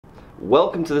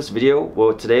Welcome to this video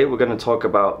where today we're going to talk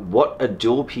about what a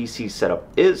dual PC setup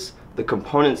is, the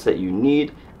components that you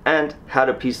need, and how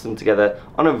to piece them together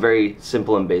on a very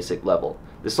simple and basic level.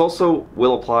 This also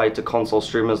will apply to console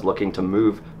streamers looking to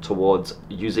move towards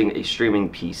using a streaming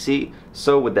PC.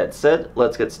 So with that said,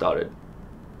 let's get started.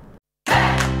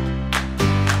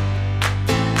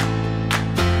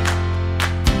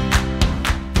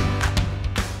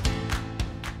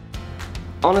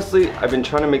 Honestly, I've been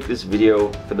trying to make this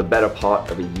video for the better part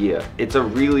of a year. It's a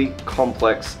really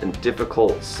complex and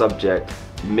difficult subject,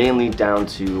 mainly down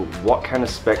to what kind of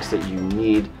specs that you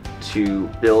need to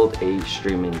build a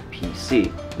streaming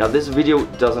PC. Now this video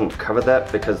doesn't cover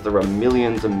that because there are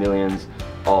millions and millions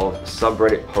of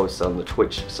subreddit posts on the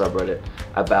Twitch subreddit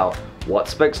about what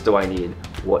specs do I need,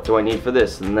 what do I need for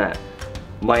this and that.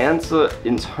 My answer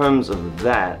in terms of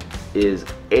that is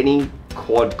any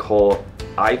quad-core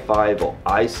i5 or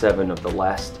i7 of the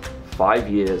last 5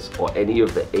 years or any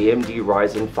of the AMD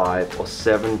Ryzen 5 or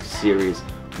 7 series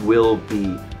will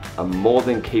be a more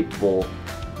than capable,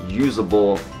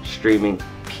 usable streaming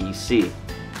PC.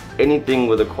 Anything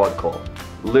with a quad core.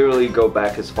 Literally go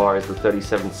back as far as the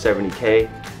 3770K,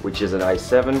 which is an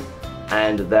i7,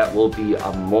 and that will be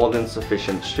a more than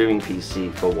sufficient streaming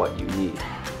PC for what you need.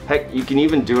 Heck, you can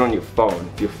even do it on your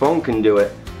phone. If your phone can do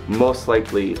it, most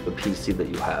likely the PC that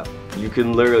you have. You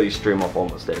can literally stream off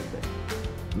almost anything.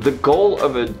 The goal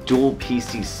of a dual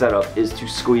PC setup is to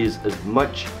squeeze as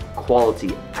much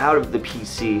quality out of the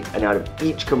PC and out of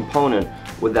each component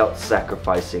without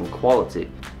sacrificing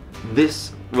quality.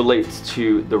 This relates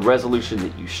to the resolution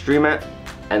that you stream at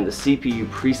and the CPU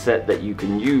preset that you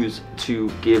can use to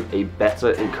give a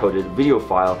better encoded video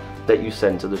file that you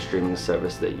send to the streaming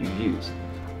service that you use.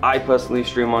 I personally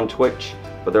stream on Twitch,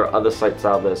 but there are other sites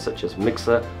out there such as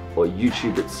Mixer or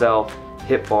YouTube itself,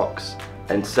 Hitbox,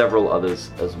 and several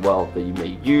others as well that you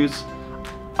may use.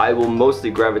 I will mostly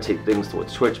gravitate things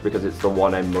towards Twitch because it's the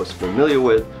one I'm most familiar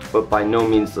with, but by no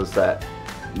means does that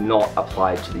not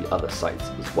apply to the other sites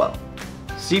as well.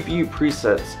 CPU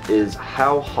presets is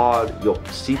how hard your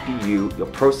CPU, your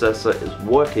processor, is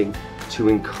working to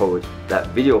encode that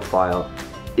video file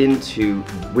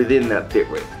within that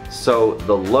bitrate. So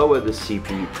the lower the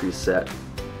CPU preset,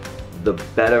 the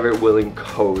better it will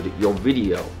encode your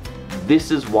video. This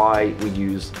is why we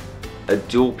use a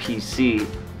dual PC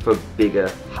for bigger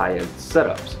high-end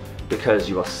setups, because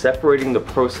you are separating the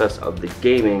process of the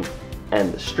gaming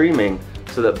and the streaming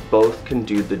so that both can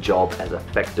do the job as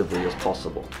effectively as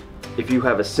possible. If you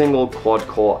have a single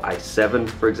quad-core i7,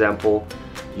 for example,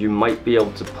 you might be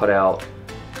able to put out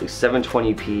a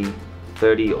 720p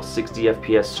 30 or 60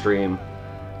 FPS stream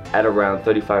at around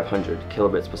 3500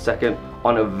 kilobits per second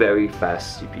on a very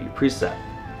fast CPU preset.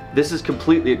 This is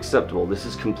completely acceptable, this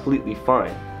is completely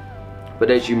fine.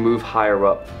 But as you move higher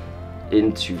up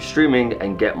into streaming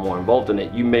and get more involved in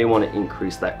it, you may want to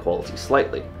increase that quality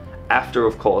slightly. After,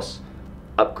 of course,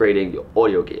 upgrading your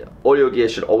audio gear. Audio gear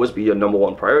should always be your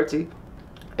 #1 priority.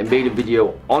 I made a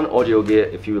video on audio gear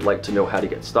if you would like to know how to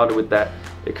get started with that.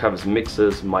 It covers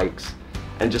mixers, mics,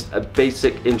 and just a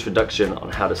basic introduction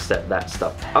on how to set that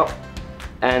stuff up,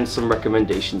 and some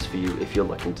recommendations for you if you're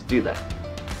looking to do that.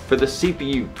 For the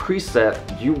CPU preset,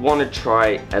 you want to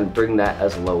try and bring that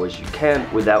as low as you can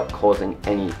without causing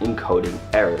any encoding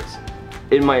errors.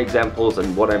 In my examples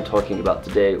and what I'm talking about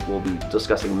today, we'll be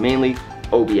discussing mainly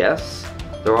OBS.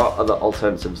 There are other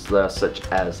alternatives there such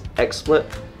as XSplit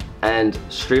and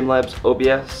Streamlabs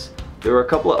OBS. There are a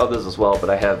couple of others as well, but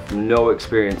I have no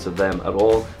experience of them at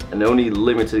all, and only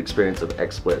limited experience of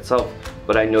XSplit itself,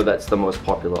 but I know that's the most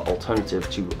popular alternative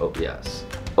to OBS.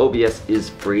 OBS is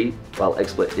free, while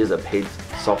XSplit is a paid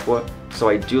software, so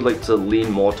I do like to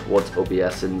lean more towards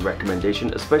OBS in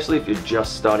recommendation, especially if you're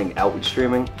just starting out with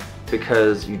streaming,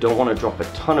 because you don't want to drop a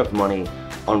ton of money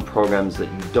on programs that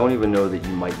you don't even know that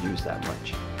you might use that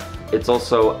much. It's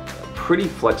also pretty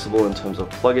flexible in terms of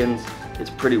plugins,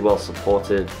 it's pretty well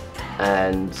supported,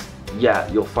 and yeah,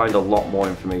 you'll find a lot more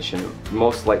information,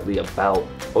 most likely about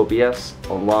OBS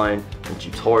online and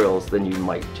tutorials than you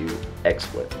might do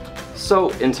XSplit. So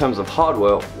in terms of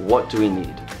hardware, what do we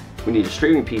need? We need a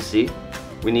streaming PC,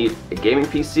 we need a gaming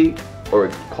PC or a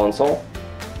console,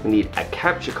 we need a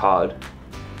capture card,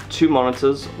 2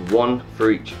 monitors, one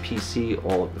for each PC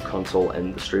or the console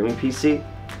and the streaming PC,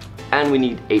 and we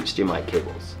need HDMI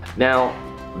cables. Now,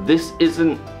 this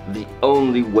isn't the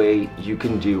only way you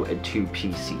can do a 2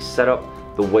 PC setup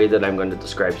the way that I'm going to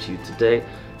describe to you today.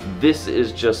 This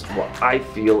is just what I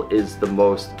feel is the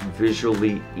most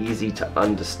visually easy to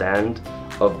understand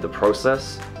of the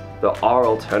process. There are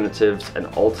alternatives and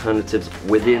alternatives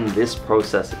within this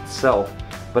process itself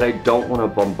but I don't want to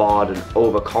bombard and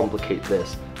overcomplicate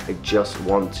this. I just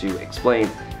want to explain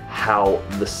how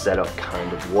the setup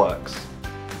kind of works.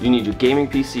 You need your gaming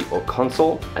PC or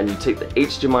console, and you take the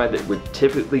HDMI that would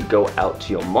typically go out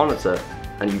to your monitor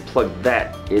and you plug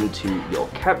that into your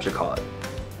capture card.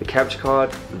 The capture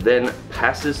card then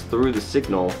passes through the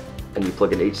signal and you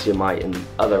plug an HDMI in the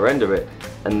other end of it,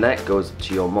 and that goes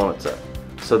to your monitor.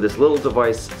 So this little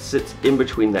device sits in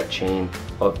between that chain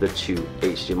of the two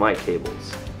HDMI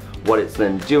cables. What it's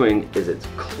then doing is it's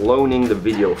cloning the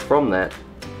video from that,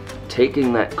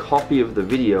 taking that copy of the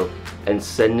video and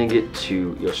sending it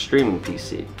to your streaming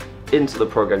PC into the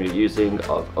program you're using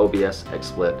of OBS,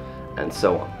 XSplit, and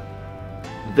so on.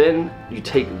 Then you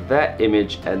take that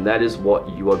image, and that is what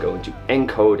you are going to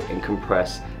encode and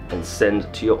compress and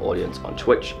send to your audience on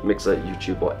Twitch, Mixer,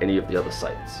 YouTube, or any of the other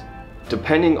sites.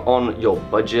 Depending on your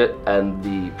budget and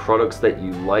the products that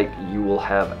you like, you will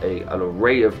have an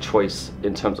array of choice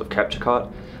in terms of capture card.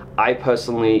 I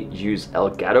personally use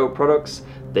Elgato products.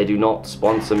 They do not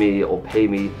sponsor me or pay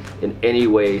me in any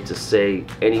way to say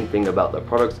anything about their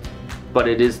products, but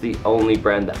it is the only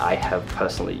brand that I have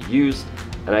personally used,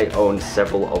 and I own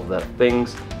several of their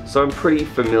things, so I'm pretty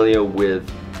familiar with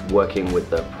working with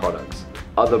their products.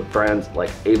 Other brands like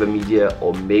Ava Media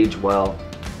or Magewell,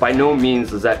 by no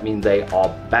means does that mean they are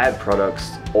bad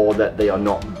products or that they are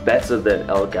not better than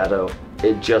Elgato.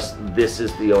 This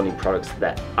is the only products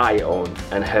that I own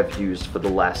and have used for the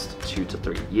last 2 to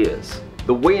 3 years.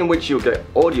 The way in which you'll get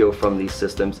audio from these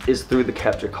systems is through the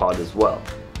capture card as well.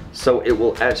 So it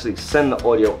will actually send the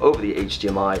audio over the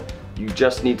HDMI. You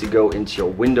just need to go into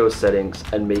your Windows settings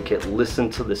and make it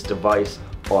listen to this device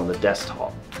on the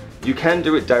desktop. You can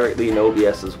do it directly in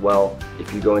OBS as well.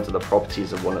 If you go into the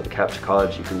properties of one of the capture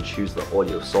cards, you can choose the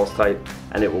audio source type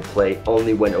and it will play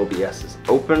only when OBS is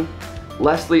open.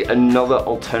 Lastly, another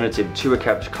alternative to a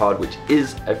capture card, which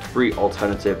is a free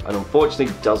alternative and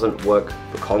unfortunately doesn't work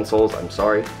for consoles, I'm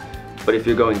sorry, but if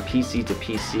you're going PC to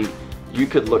PC, you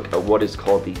could look at what is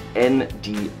called the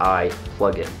NDI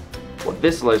plugin. What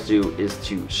this allows you to do is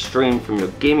to stream from your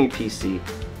gaming PC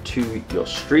to your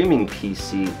streaming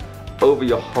PC over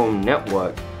your home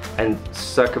network and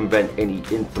circumvent any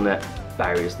internet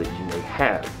barriers that you may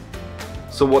have.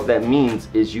 So what that means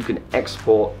is you can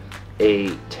export a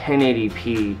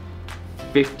 1080p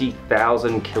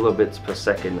 50,000 kilobits per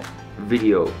second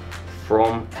video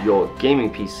from your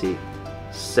gaming PC,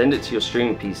 send it to your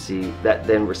streaming PC that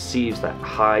then receives that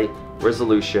high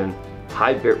resolution,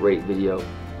 high bitrate video,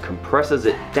 compresses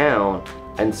it down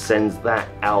and sends that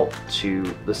out to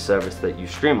the service that you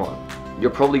stream on.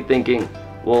 You're probably thinking,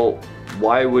 well,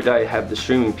 why would I have the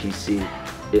streaming PC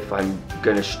if I'm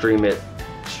gonna stream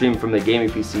from the gaming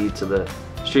PC to the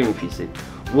streaming PC?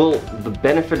 Well, the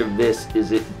benefit of this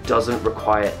is it doesn't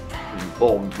require,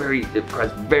 it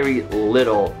requires very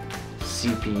little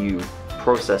CPU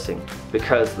processing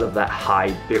because of that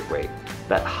high bitrate.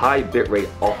 That high bitrate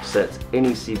offsets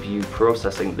any CPU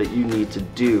processing that you need to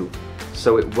do,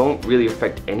 so it won't really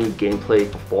affect any gameplay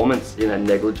performance in a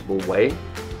negligible way.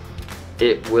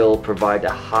 It will provide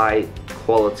a high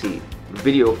quality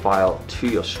video file to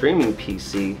your streaming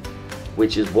PC,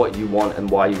 which is what you want and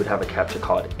why you would have a capture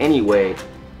card anyway,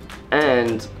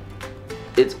 and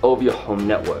it's over your home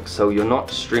network, so you're not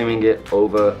streaming it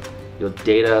over your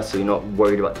data, so you're not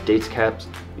worried about data caps,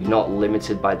 you're not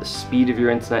limited by the speed of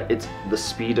your internet, it's the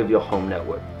speed of your home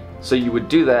network. So you would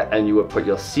do that and you would put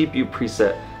your CPU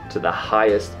preset to the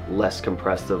highest, less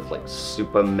compressed of like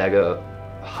super mega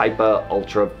hyper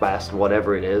ultra fast,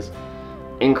 whatever it is,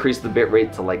 increase the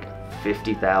bitrate to like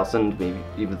 50,000, maybe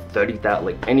even 30,000,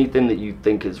 like anything that you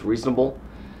think is reasonable.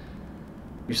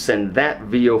 You send that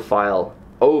video file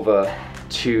over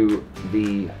to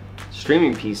the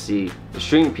streaming PC. The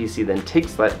streaming PC then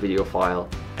takes that video file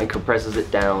and compresses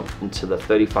it down into the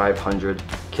 3500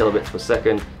 kilobits per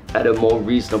second at a more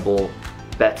reasonable,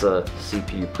 better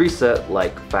CPU preset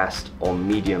like fast or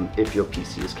medium if your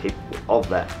PC is capable of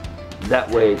that. That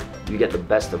way you get the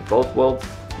best of both worlds.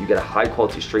 You get a high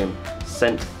quality stream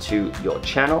sent to your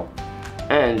channel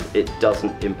and it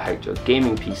doesn't impact your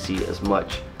gaming PC as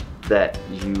much that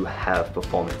you have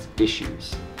performance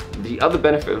issues. The other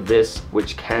benefit of this,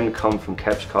 which can come from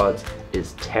capture cards,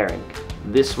 is tearing.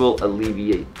 This will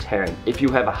alleviate tearing. If you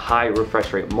have a high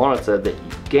refresh rate monitor that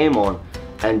you game on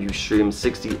and you stream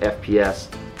 60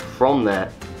 FPS from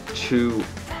that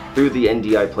through the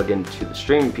NDI plugin to the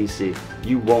streaming PC,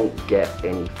 you won't get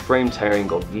any frame tearing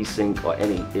or VSync or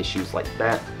any issues like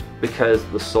that because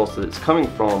the source that it's coming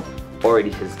from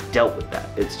already has dealt with that.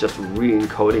 It's just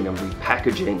re-encoding and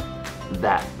repackaging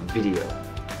that video.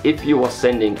 If you are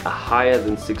sending a higher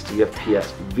than 60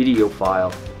 FPS video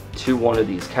file to one of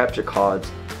these capture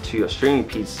cards to your streaming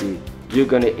PC, you're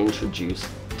going to introduce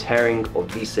tearing or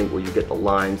VSync, where you get the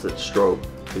lines that strobe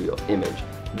through your image.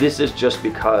 This is just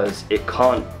because it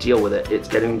can't deal with it. It's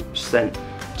getting sent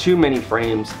too many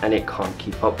frames and it can't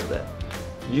keep up with it.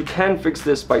 You can fix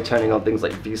this by turning on things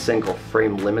like VSync or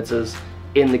frame limiters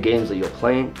in the games that you're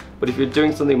playing, but if you're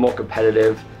doing something more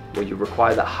competitive where you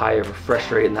require that higher refresh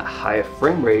rate and that higher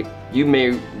frame rate, you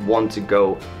may want to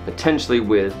go potentially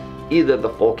with either the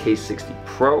 4K 60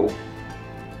 Pro,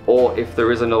 or if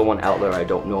there is another one out there, I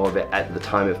don't know of it at the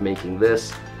time of making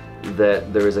this,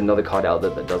 that there is another card out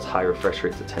there that does high refresh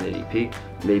rates at 1080p.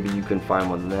 Maybe you can find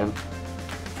one of them.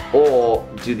 Or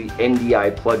do the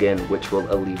NDI plugin, which will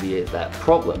alleviate that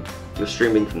problem. You're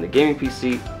streaming from the gaming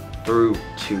PC through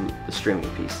to the streaming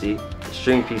PC. The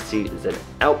streaming PC is then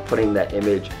outputting that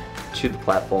image to the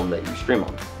platform that you stream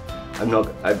on.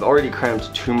 I've already crammed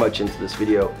too much into this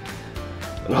video,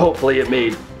 and hopefully it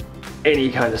made any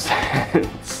kind of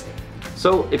sense.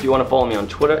 So if you want to follow me on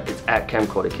Twitter, it's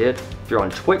 @camcorderkid. If you're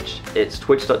on Twitch, it's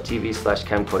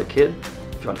twitch.tv/camcorderkid.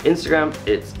 If you're on Instagram,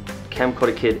 it's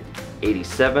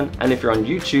camcorderkid87. And if you're on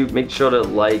YouTube, make sure to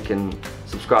like and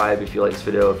subscribe if you like this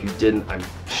video. If you didn't, I'm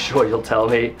sure you'll tell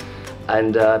me.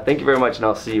 And thank you very much, and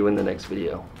I'll see you in the next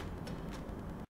video.